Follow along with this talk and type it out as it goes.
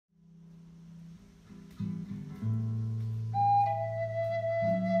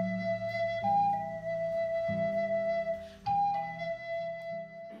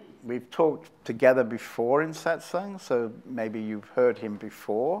we've talked together before in Satsang, so maybe you've heard him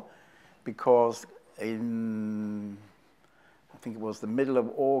before, because in, I think it was the middle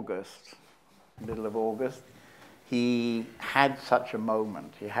of August, he had such a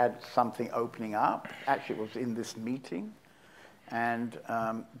moment. He had something opening up. Actually, it was in this meeting. And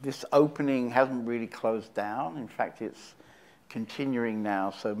this opening hasn't really closed down. In fact, it's continuing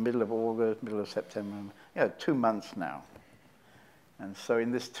now. So middle of August, middle of September, 2 months now. And so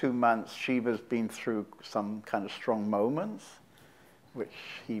in this 2 months, Shiva's been through some kind of strong moments, which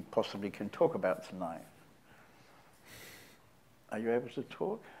he possibly can talk about tonight. Are you able to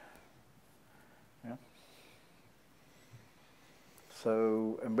talk? Yeah.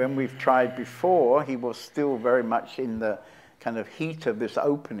 So, and when we've tried before, he was still very much in the kind of heat of this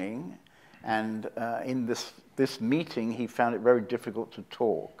opening, and in this meeting, he found it very difficult to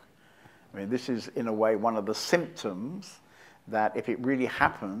talk. I mean, this is, in a way, one of the symptoms that if it really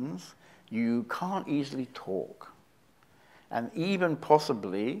happens, you can't easily talk. And even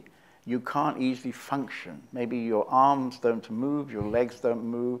possibly, you can't easily function. Maybe your arms don't move, your legs don't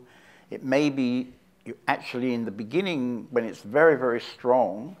move. It may be, actually in the beginning, when it's very, very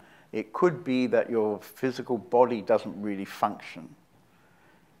strong, it could be that your physical body doesn't really function.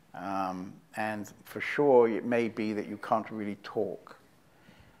 And for sure, it may be that you can't really talk.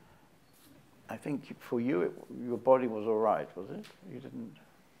 I think for you, your body was all right, was it? You didn't?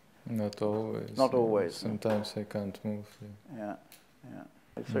 Not always. Not always. Sometimes I can't move. Yeah, yeah.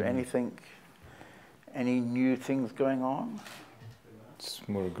 Is there anything, any new things going on? It's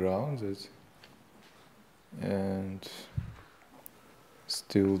more grounded, and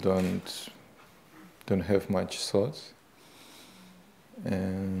still don't have much thoughts,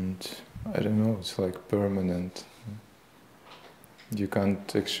 and I don't know. It's like permanent. You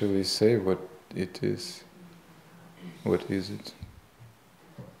can't actually say what it is. What is it?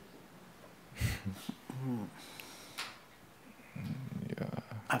 Yeah.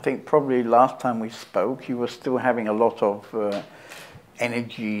 I think probably last time we spoke, you were still having a lot of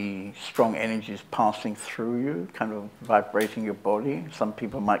energy, strong energies passing through you, kind of vibrating your body. Some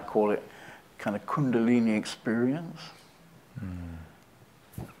people might call it kind of Kundalini experience.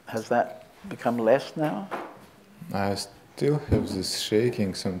 Has that become less now? I still have this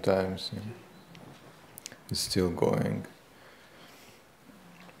shaking sometimes. It's still going.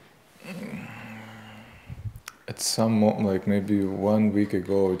 At some moment, like maybe 1 week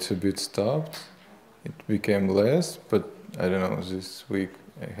ago, it's a bit stopped. It became less, but I don't know, this week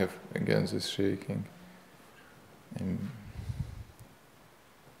I have again this shaking. And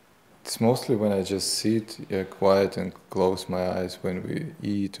it's mostly when I just sit quiet and close my eyes when we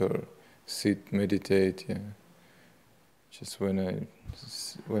eat or sit, meditate. Just when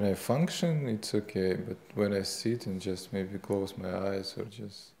I function, it's okay, but when I sit and just maybe close my eyes or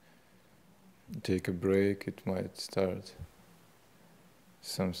just take a break, it might start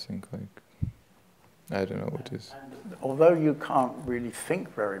something like, I don't know what it is. Although you can't really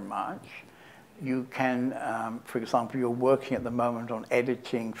think very much, you can, for example, you're working at the moment on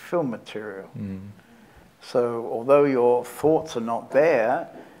editing film material. So although your thoughts are not there,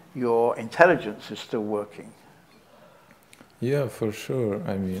 your intelligence is still working. Yeah, for sure.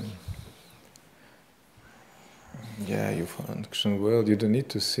 I mean, yeah, you function well. You don't need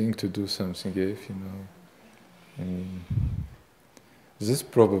to think to do something, if you know. I mean, this is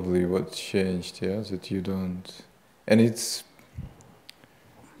probably what changed, yeah, that you don't. And it's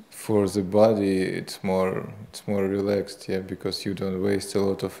for the body. It's more relaxed, yeah, because you don't waste a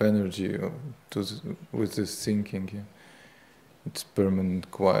lot of energy with this thinking. Yeah, it's permanent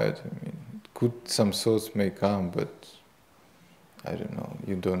quiet. I mean, some thoughts may come, but I don't know.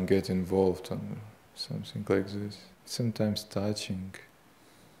 You don't get involved on something like this. Sometimes touching.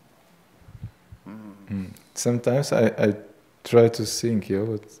 Sometimes I try to think, yeah,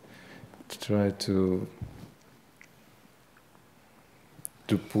 but try to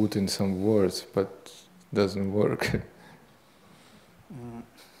put in some words, but doesn't work.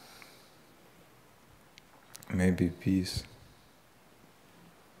 Maybe peace.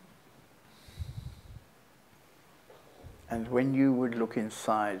 And when you would look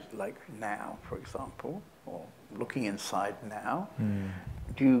inside, like now, for example, or looking inside now,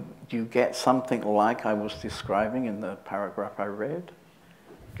 do you get something like I was describing in the paragraph I read?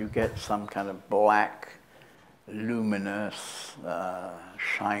 Do you get some kind of black, luminous,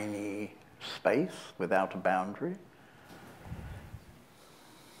 shiny space without a boundary?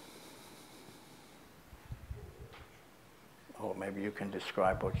 Or maybe you can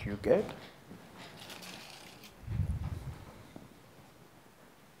describe what you get.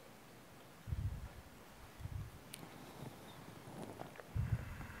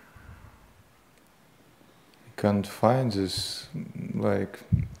 can't find this, like,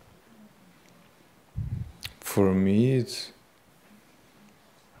 for me it's,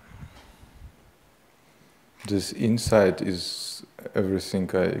 this insight is everything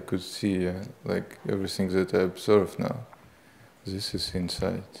I could see, like everything that I observe now. This is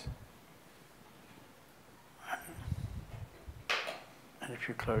insight. And if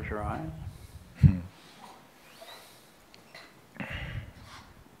you close your eyes.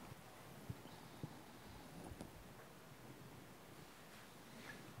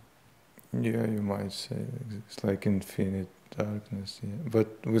 Yeah, you might say it's like infinite darkness. Yeah. But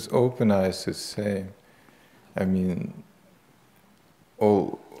with open eyes, it's same. I mean,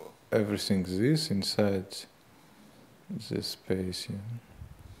 everything is inside this space. Yeah.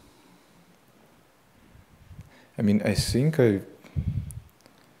 I mean, I think I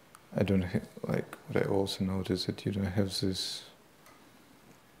don't have, like, what I also noticed, that you don't have this.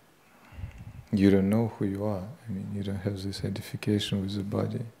 You don't know who you are. I mean, you don't have this identification with the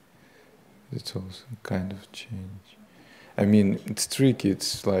body. It's also kind of change. I mean, it's tricky.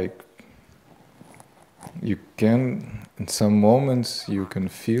 It's like you can, in some moments, you can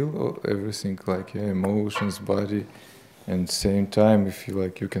feel everything, like emotions, body, and same time you feel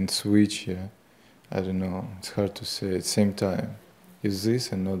like you can switch. Yeah, I don't know. It's hard to say. At the same time, is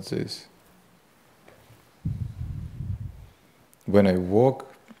this and not this. When I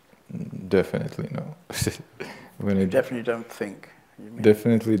walk, definitely no. When I definitely don't think.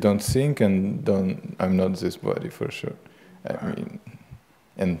 Definitely don't think, and I'm not this body for sure. I mean,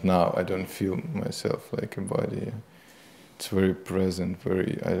 and now I don't feel myself like a body. It's very present,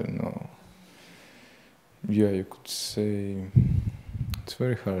 very, I don't know. Yeah, you could say, it's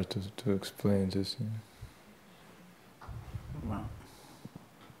very hard to explain this. Yeah. Wow.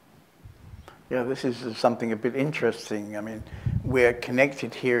 Yeah, this is something a bit interesting. I mean, we're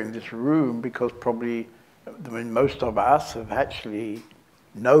connected here in this room because probably most of us have actually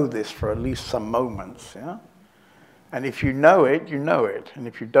know this for at least some moments, yeah? And if you know it, you know it. And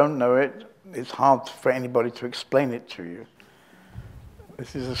if you don't know it, it's hard for anybody to explain it to you.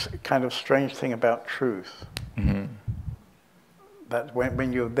 This is a kind of strange thing about truth. Mm-hmm. That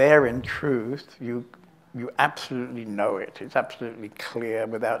when you're there in truth, you absolutely know it. It's absolutely clear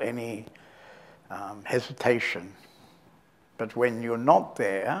without any hesitation. But when you're not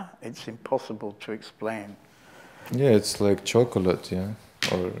there, it's impossible to explain. Yeah, it's like chocolate, yeah?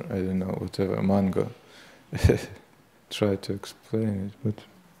 Or, I don't know, whatever, mango. Try to explain it, but...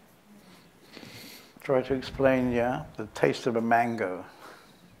 Try to explain, yeah, the taste of a mango.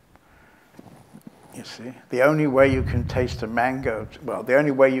 You see, the only way you can taste a mango, well, the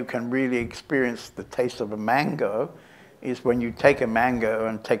only way you can really experience the taste of a mango is when you take a mango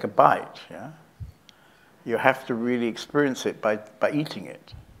and take a bite, yeah? You have to really experience it by eating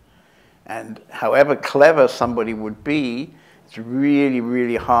it. And however clever somebody would be, it's really,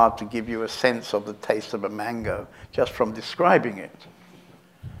 really hard to give you a sense of the taste of a mango just from describing it.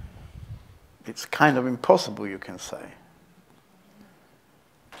 It's kind of impossible, you can say.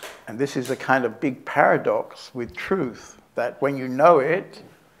 And this is a kind of big paradox with truth, that when you know it,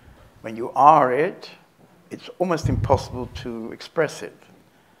 when you are it, it's almost impossible to express it.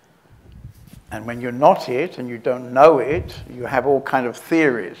 And when you're not it and you don't know it, you have all kind of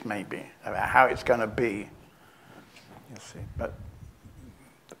theories, maybe, about how it's going to be. You see,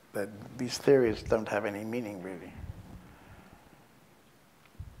 but these theories don't have any meaning, really.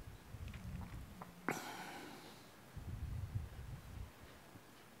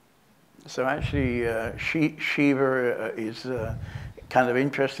 So actually, Shiva is a kind of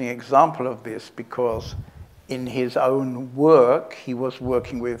interesting example of this, because in his own work, he was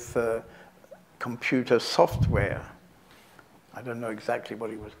working with computer software. I don't know exactly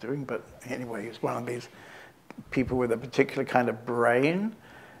what he was doing, but anyway, he was one of these people with a particular kind of brain,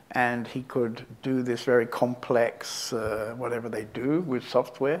 and he could do this very complex, whatever they do with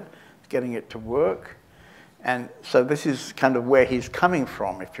software, getting it to work. And so this is kind of where he's coming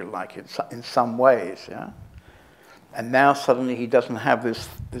from, if you like, in some ways, yeah? And now suddenly he doesn't have this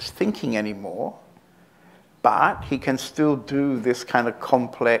thinking anymore, but he can still do this kind of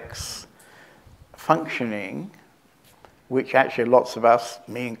complex functioning, which actually lots of us,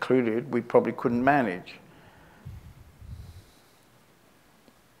 me included, we probably couldn't manage.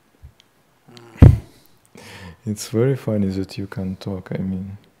 It's very funny that you can talk, I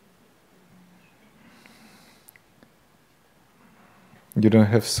mean. You don't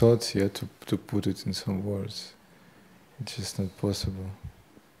have thoughts yet to put it in some words. It's just not possible.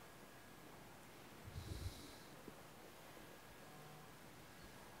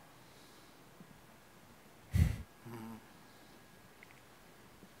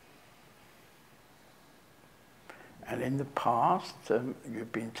 in the past,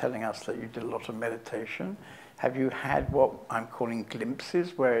 you've been telling us that you did a lot of meditation. Have you had what I'm calling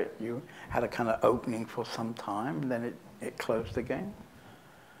glimpses, where you had a kind of opening for some time, and then it closed again?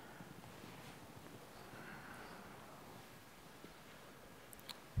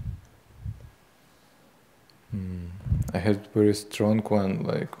 I had very strong one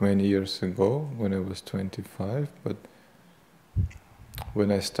like many years ago when I was 25, but when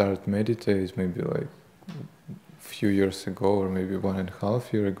I started meditate, maybe like a few years ago or maybe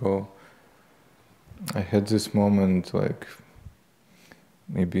 1.5 years ago, I had this moment like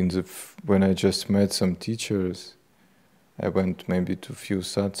maybe when I just met some teachers. I went maybe to a few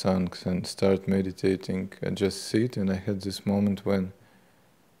satsangs and started meditating and just sit, and I had this moment when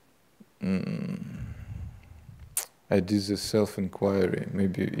I did this self-enquiry,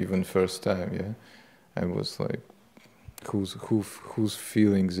 maybe even first time, yeah. I was like, who's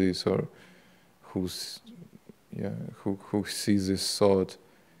feeling this, or who sees this thought?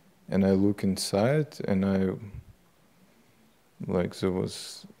 And I look inside, and there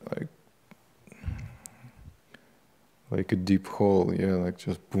was like a deep hole, yeah, like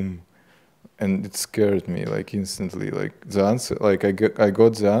just boom, and it scared me like instantly. Like the answer, like I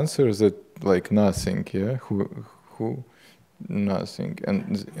got the answers that like nothing, yeah, who nothing,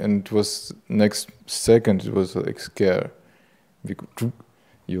 and it was next second it was like scare, because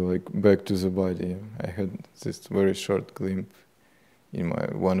you like back to the body. I had this very short glimpse in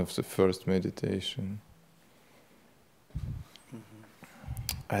one of the first meditation.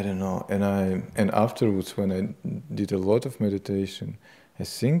 I don't know, and afterwards when I did a lot of meditation, I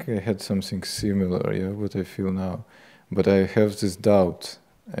think I had something similar, yeah, what I feel now, but I have this doubt.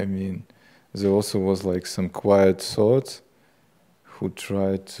 I mean, there also was like some quiet thought who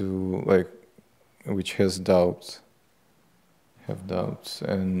tried to which has doubts,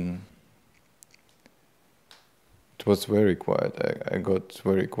 and it was very quiet. I got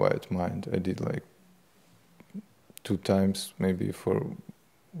very quiet mind. I did like 2 times, maybe for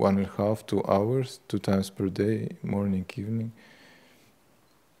 1.5, 2 hours, 2 times per day, morning, evening.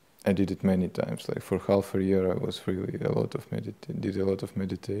 I did it many times. Like for half a year, I was really did a lot of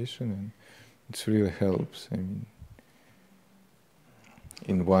meditation, and it really helps. I mean,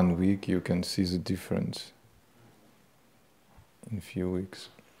 in 1 week, you can see the difference. In a few weeks,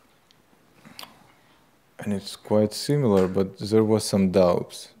 and it's quite similar. But there was some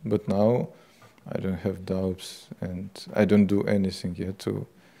doubts. But now, I don't have doubts, and I don't do anything yet to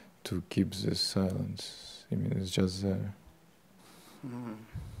keep this silence. I mean, it's just there.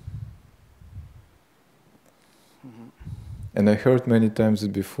 And I heard many times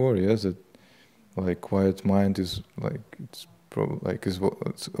before, yes, that like quiet mind is like it's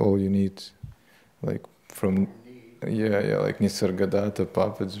all you need, like from like Nisargadatta,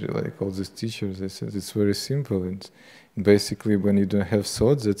 Papaji, like all these teachers. They said it's very simple. And basically, when you don't have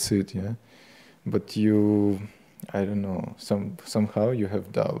thoughts, that's it, yeah. But I don't know, somehow you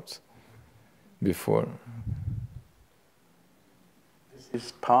have doubts before. This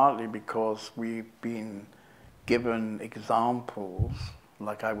is partly because we've been given examples,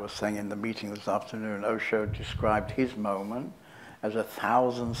 like I was saying in the meeting this afternoon. Osho described his moment as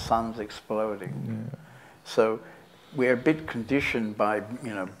 1,000 suns exploding. Yeah. So we're a bit conditioned by,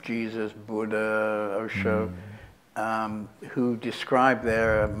 Jesus, Buddha, Osho, who describe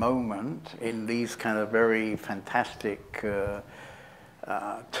their moment in these kind of very fantastic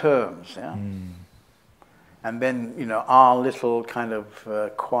terms, yeah? And then, our little kind of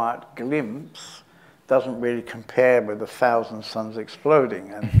quiet glimpse doesn't really compare with 1,000 suns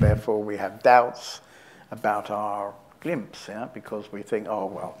exploding, and therefore we have doubts about our glimpse, yeah? Because we think, oh,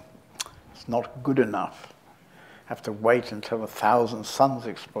 well, it's not good enough. Have to wait until 1,000 suns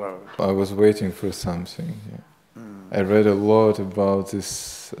explode. I was waiting for something. Yeah. I read a lot about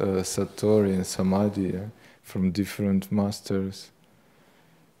this Satori and Samadhi, yeah, from different masters,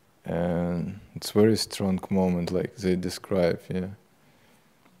 and it's a very strong moment, like they describe, yeah.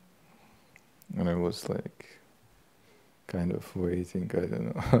 And I was like, kind of waiting. I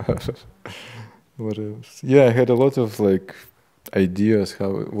don't know what else. Yeah, I had a lot of like ideas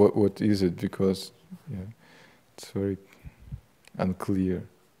what is it, because it's very unclear.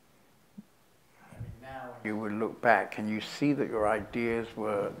 Now you would look back and you see that your ideas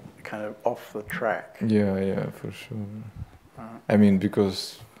were kind of off the track. Yeah, for sure. I mean,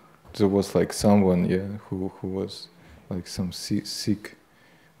 because there was like someone, who was like some sick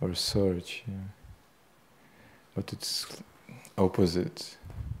or search, but it's opposite.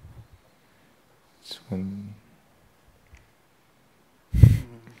 It's when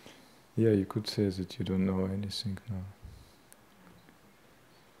you could say that you don't know anything now.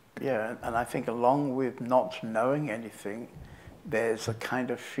 Yeah, and I think along with not knowing anything, there's a kind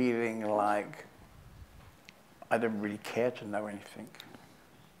of feeling like I don't really care to know anything.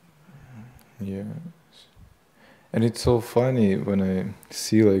 Yeah. And it's so funny when I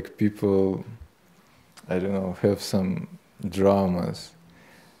see like people, I don't know, have some dramas.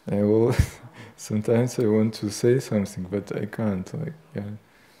 I will sometimes I want to say something, but I can't. Like, yeah,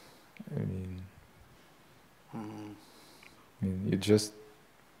 I mean, you just,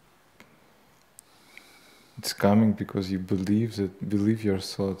 it's coming because you believe your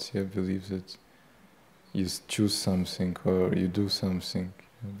thoughts. Yeah, believe that you choose something or you do something,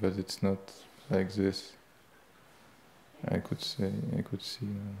 but it's not like this. I could see.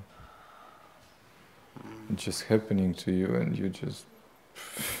 It's just happening to you, and you just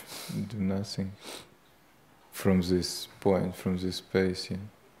do nothing from this point, from this space, yeah?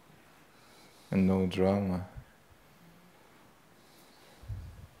 And no drama.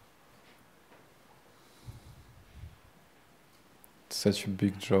 It's such a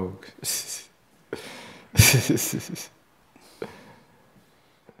big joke.